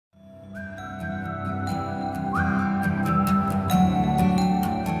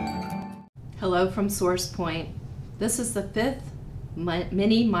Hello from Source Point. This is the 5th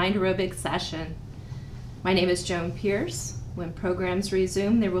Mini-Mind Aerobics session. My name is Joan Pierce. When programs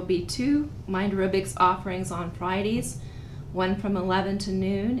resume, there will be 2 Mind Aerobics offerings on Fridays, one from 11 to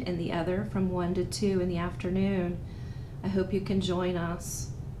noon and the other from 1 to 2 in the afternoon. I hope you can join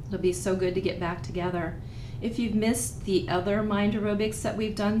us. It'll be so good to get back together. If you've missed the other Mind Aerobics that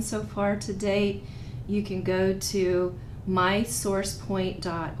we've done so far to date, you can go to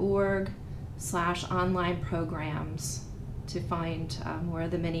mysourcepoint.org/online programs to find more of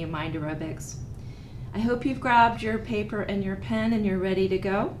the Mini-Mind Aerobics. I hope you've grabbed your paper and your pen and you're ready to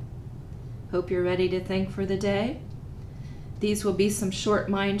go. Hope you're ready to think for the day. These will be some short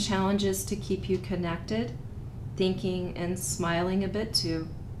mind challenges to keep you connected, thinking and smiling a bit too.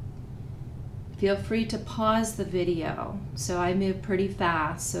 Feel free to pause the video. So I move pretty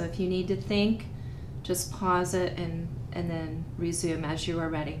fast, so if you need to think, just pause it and then resume as you are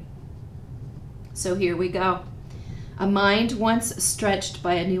ready. So here we go. A mind once stretched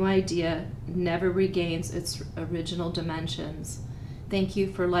by a new idea never regains its original dimensions. Thank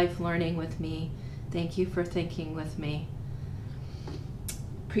you for life learning with me. Thank you for thinking with me.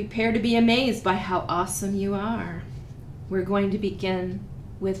 Prepare to be amazed by how awesome you are. We're going to begin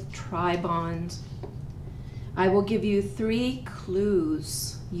with tri-bonds. I will give you 3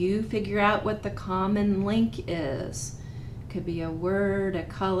 clues. You figure out what the common link is. It could be a word, a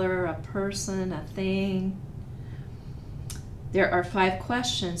color, a person, a thing. There are 5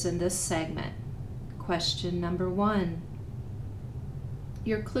 questions in this segment. Question number 1.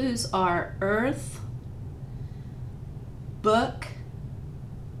 Your clues are earth, book,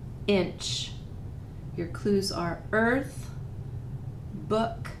 inch. Your clues are earth,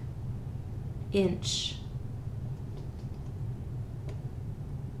 book, inch.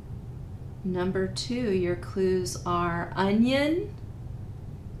 Number 2, your clues are onion,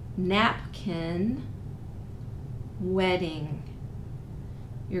 napkin, wedding.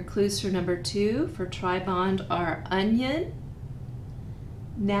 Your clues for number 2 for tri-bond are onion,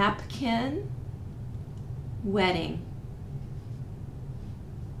 napkin, wedding.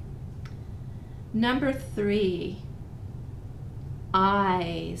 Number 3,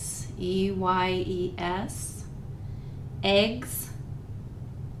 eyes, E-Y-E-S, eggs,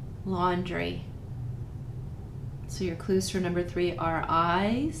 laundry. So your clues for number 3 are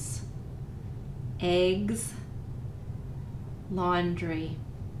eyes, eggs, laundry.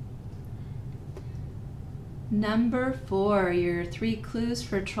 Number 4, your 3 clues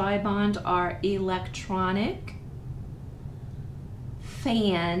for tri-bond are electronic,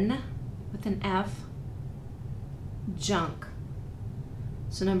 fan with an F, junk.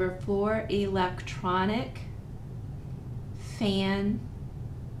 So number 4, electronic, fan,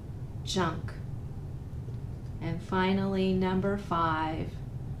 junk. And finally, number 5,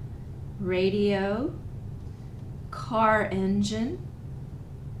 radio, car engine,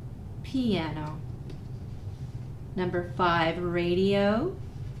 piano. Number 5, radio,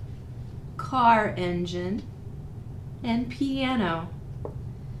 car engine, and piano.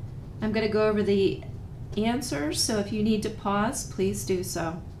 I'm going to go over the answers, so if you need to pause, please do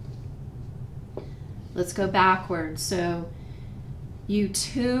so. Let's go backwards. So you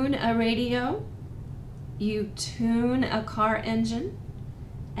tune a radio, you tune a car engine,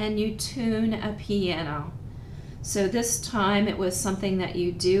 and you tune a piano. So this time it was something that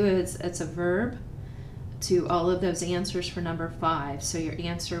you do, it's a verb to all of those answers for number 5. So your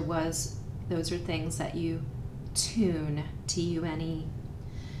answer was, those are things that you tune, T-U-N-E.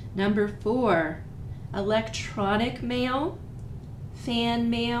 Number 4, electronic mail, fan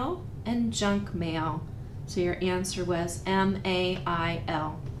mail, and junk mail. So your answer was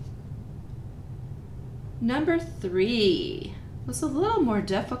M-A-I-L. Number 3 was a little more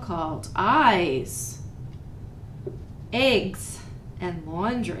difficult. Eyes, eggs, and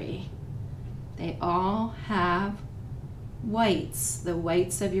laundry. They all have whites. The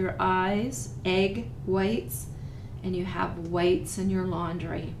whites of your eyes, egg whites, and you have whites in your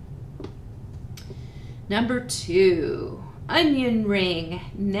laundry. Number 2, onion ring,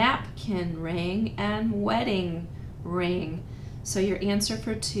 napkin ring, and wedding ring. So your answer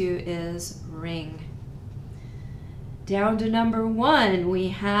for 2 is ring. Down to number 1, we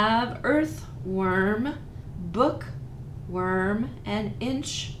have earthworm, bookworm, and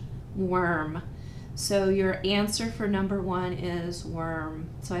inchworm. So your answer for number 1 is worm.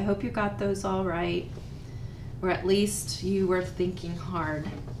 So I hope you got those all right, or at least you were thinking hard.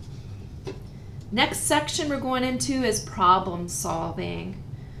 Next section we're going into is problem solving.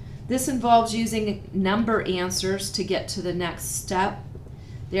 This involves using number answers to get to the next step.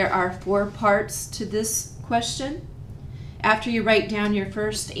 There are 4 parts to this question. After you write down your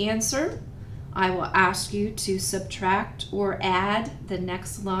first answer, I will ask you to subtract or add the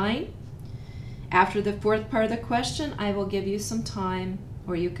next line. After the fourth part of the question, I will give you some time,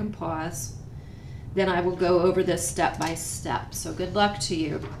 or you can pause. Then I will go over this step by step. So good luck to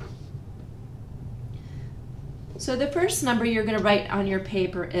you. So the first number you're going to write on your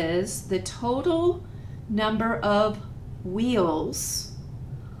paper is the total number of wheels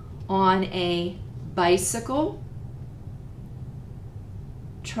on a bicycle,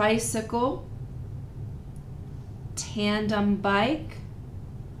 tricycle, tandem bike,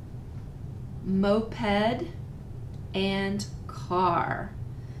 moped, and car.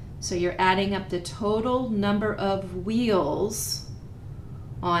 So you're adding up the total number of wheels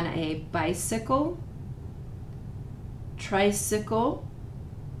on a bicycle, tricycle,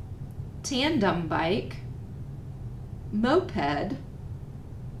 tandem bike, moped,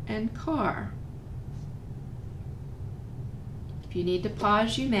 and car. If you need to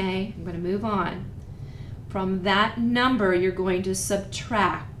pause, you may. I'm going to move on. From that number, you're going to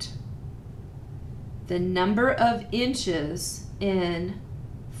subtract the number of inches in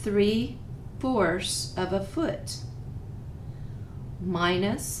 3/4 of a foot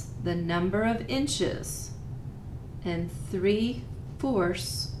minus the number of inches in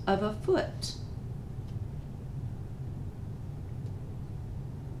 3/4 of a foot.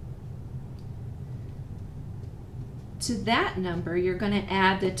 To that number, you're going to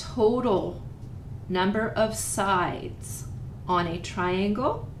add the total number of sides on a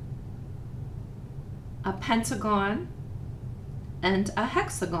triangle, a pentagon, and a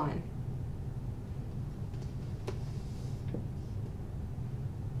hexagon.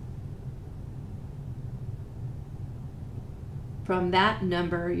 From that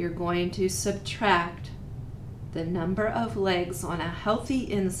number, you're going to subtract the number of legs on a healthy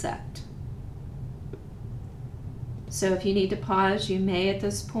insect. So if you need to pause, you may at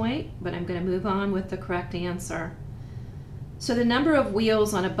this point, but I'm going to move on with the correct answer. So the number of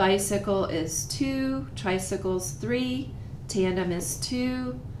wheels on a bicycle is 2, tricycle's 3, tandem is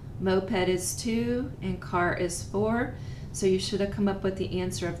 2, moped is 2, and car is 4. So you should have come up with the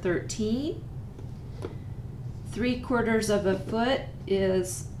answer of 13. 3/4 of a foot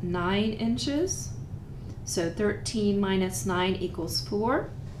is 9 inches. So 13 minus 9 equals 4.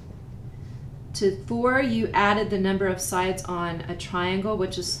 To 4, you added the number of sides on a triangle,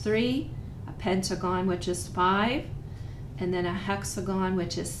 which is 3, a pentagon, which is 5, and then a hexagon,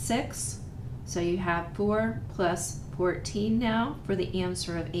 which is 6. So you have 4 plus 14 now for the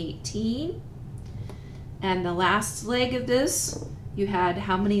answer of 18. And the last leg of this, you had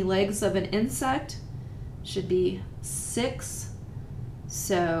how many legs of an insect? Should be 6.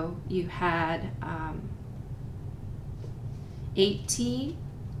 So you had 18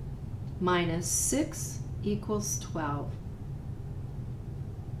 minus 6 equals 12.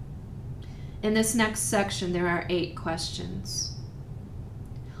 In this next section, there are 8 questions.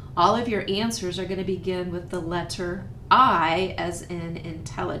 All of your answers are going to begin with the letter I, as in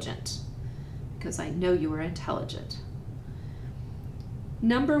intelligent, because I know you are intelligent.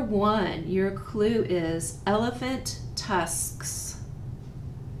 Number 1, your clue is elephant tusks.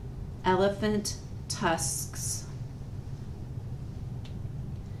 Elephant tusks.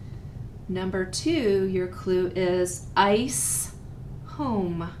 Number 2, your clue is ice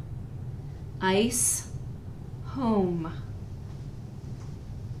home. Ice home.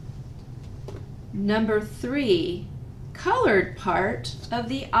 Number 3, colored part of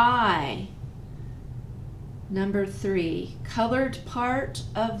the eye. Number 3, colored part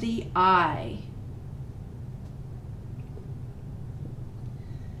of the eye.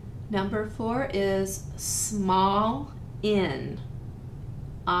 Number 4 is small in.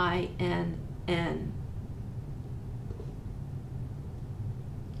 I-N-N.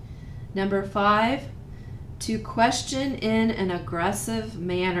 Number 5, to question in an aggressive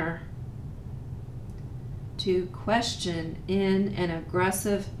manner. To question in an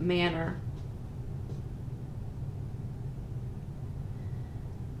aggressive manner.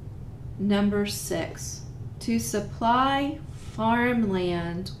 Number 6, to supply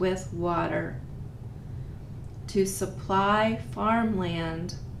farmland with water. To supply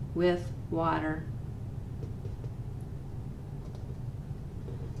farmland with water.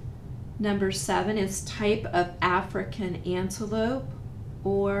 Number 7 is type of African antelope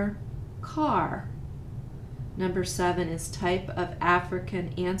or car. Number 7 is type of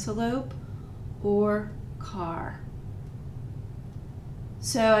African antelope or car.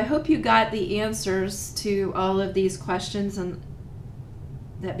 So I hope you got the answers to all of these questions and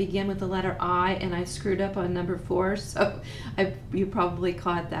that begin with the letter I, and I screwed up on number 4, so you probably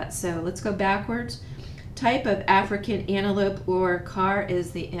caught that. So let's go backwards. Type of African antelope or car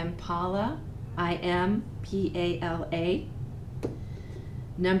is the impala. I-M-P-A-L-A.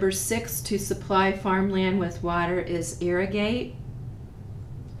 Number 6, to supply farmland with water, is irrigate.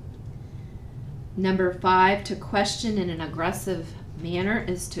 Number 5, to question in an aggressive manner,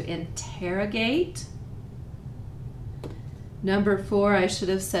 is to interrogate. Number 4, I should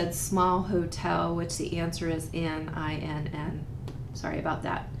have said small hotel, which the answer is N-I-N-N. Sorry about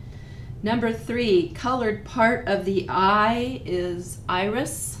that. Number 3, colored part of the eye is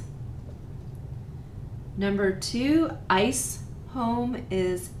iris. Number 2, ice home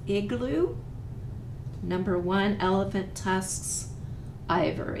is igloo. Number 1, elephant tusks,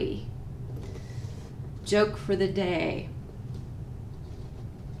 ivory. Joke for the day.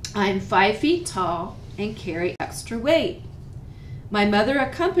 I'm 5 feet tall and carry extra weight. My mother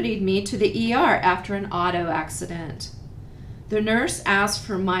accompanied me to the ER after an auto accident. The nurse asked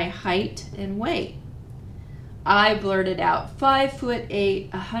for my height and weight. I blurted out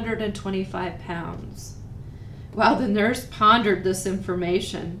 5'8", 125 pounds. While the nurse pondered this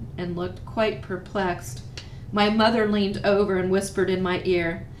information and looked quite perplexed, my mother leaned over and whispered in my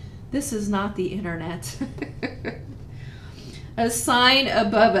ear, "This is not the internet." A sign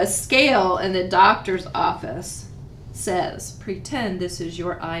above a scale in the doctor's office says, "Pretend this is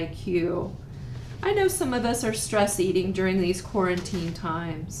your IQ." I know some of us are stress eating during these quarantine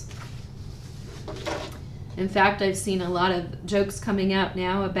times. In fact, I've seen a lot of jokes coming out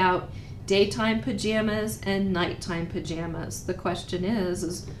now about daytime pajamas and nighttime pajamas. The question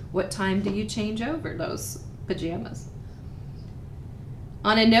is what time do you change over those pajamas?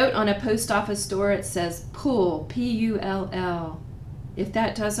 On a note on a post office door, it says pull, P-U-L-L. If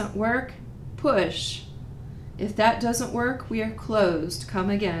that doesn't work, push. If that doesn't work, we are closed.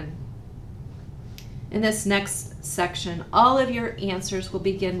 Come again. In this next section, all of your answers will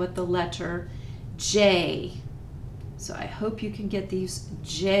begin with the letter J. So I hope you can get these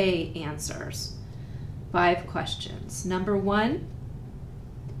J answers. 5 questions. Number 1,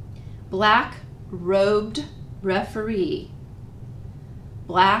 black robed referee.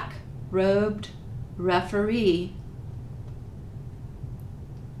 Black robed referee.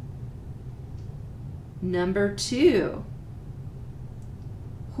 Number 2,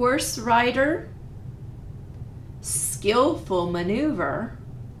 horse rider, skillful maneuver,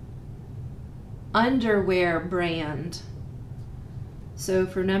 underwear brand. So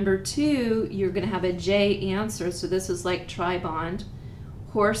for number 2, you're going to have a J answer. So this is like tri-bond.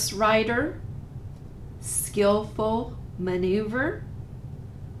 Horse rider, skillful maneuver,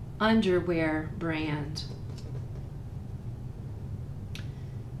 underwear brand.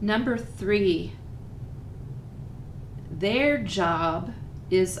 Number 3, their job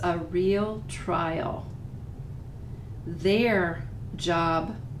is a real trial. Their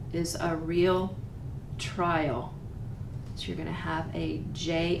job is a real trial. So you're going to have a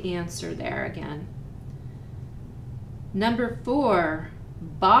J answer there again. Number 4,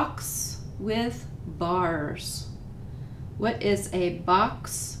 box with bars. What is a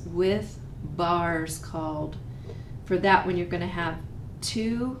box with bars called? For that one, you're going to have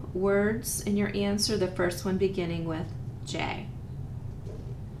 2 words in your answer, the first one beginning with J.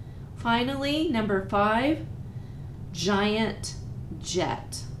 Finally, number 5, giant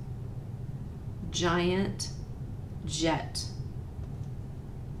jet. Giant jet.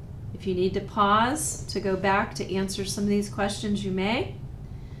 If you need to pause to go back to answer some of these questions, you may.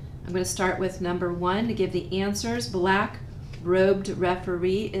 I'm going to start with number 1 to give the answers. Black robed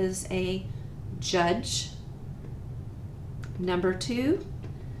referee is a judge. Number 2,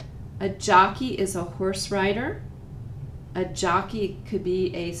 a jockey is a horse rider. A jockey could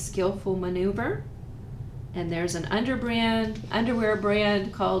be a skillful maneuver. And there's an underwear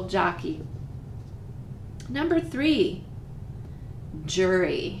brand called Jockey. Number 3,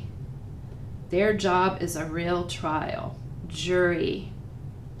 jury. Their job is a real trial. Jury.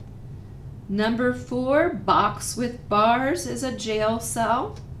 Number 4, box with bars is a jail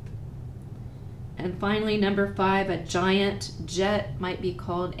cell. And finally, number 5, a giant jet might be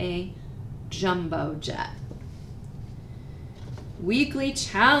called a jumbo jet. Weekly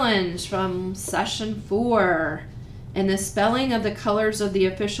challenge from session 4. In the spelling of the colors of the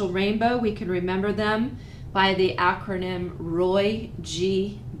official rainbow, we can remember them by the acronym Roy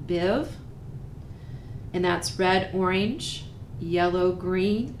G. Biv. And that's red, orange, yellow,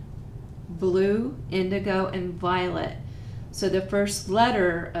 green, blue, indigo, and violet. So the first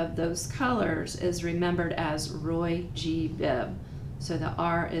letter of those colors is remembered as Roy G. Biv. So the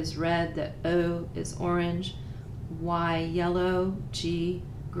R is red, the O is orange, Y yellow, G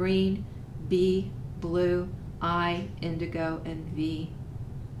green, B blue, I indigo, and V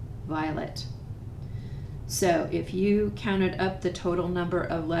violet. So if you counted up the total number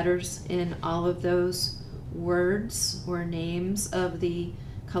of letters in all of those words or names of the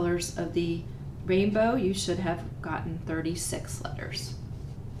colors of the rainbow, you should have gotten 36 letters.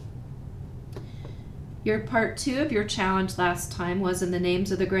 Your part 2 of your challenge last time was in the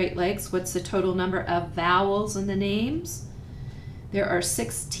names of the Great Lakes. What's the total number of vowels in the names? There are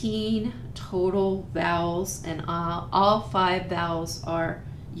 16 total vowels, and all 5 vowels are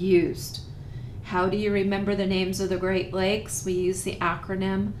used. How do you remember the names of the Great Lakes? We use the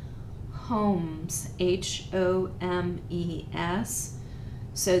acronym HOMES, H-O-M-E-S.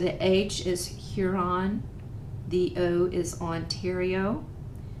 So the H is Huron, the O is Ontario,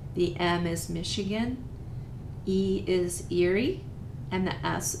 the M is Michigan, E is Erie, and the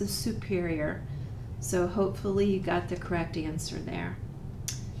S is Superior. So hopefully you got the correct answer there.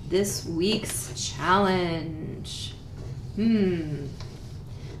 This week's challenge.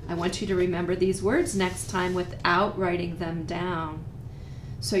 I want you to remember these words next time without writing them down.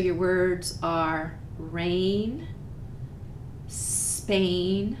 So your words are rain,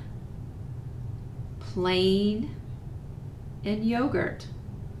 Spain, plain, and yogurt.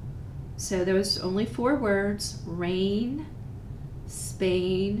 So those only 4 words: rain,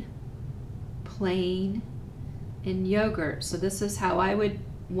 Spain, plain, and yogurt. So this is how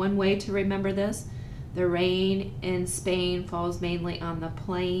one way to remember this. The rain in Spain falls mainly on the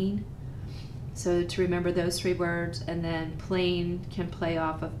plain. So to remember those 3 words, and then plain can play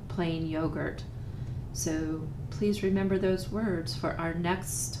off of plain yogurt. So please remember those words for our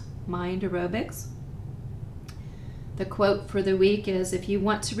next Mind Aerobics. The quote for the week is, if you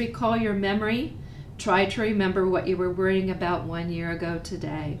want to recall your memory, try to remember what you were worrying about 1 year ago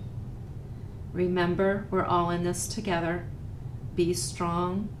today. Remember, we're all in this together. Be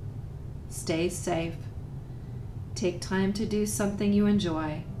strong, stay safe, take time to do something you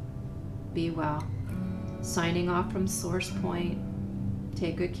enjoy. Be well. Signing off from Source Point.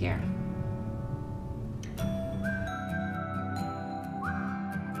 Take good care.